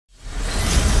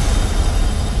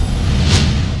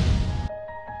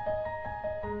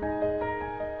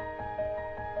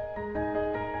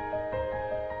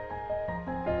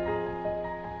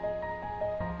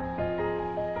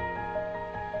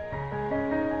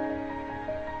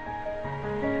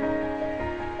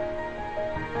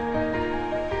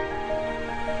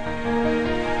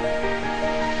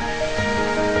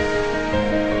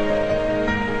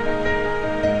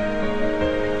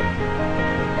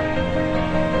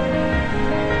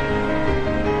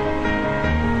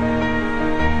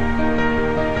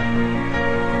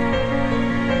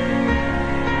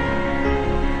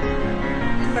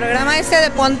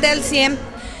de Ponte al 100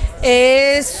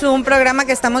 es un programa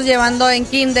que estamos llevando en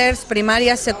kinders,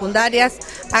 primarias, secundarias,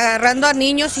 agarrando a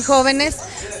niños y jóvenes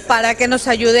para que nos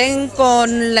ayuden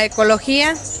con la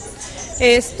ecología.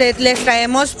 Les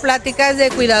traemos pláticas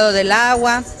de cuidado del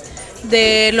agua,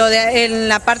 en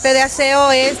la parte de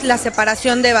aseo es la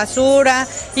separación de basura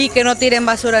y que no tiren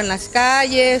basura en las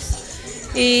calles.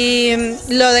 Y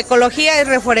lo de ecología es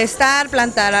reforestar,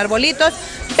 plantar arbolitos,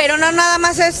 pero no nada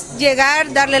más es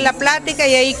llegar, darle la plática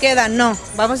y ahí queda, no.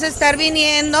 Vamos a estar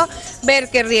viniendo, ver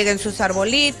que rieguen sus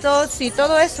arbolitos y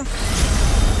todo eso.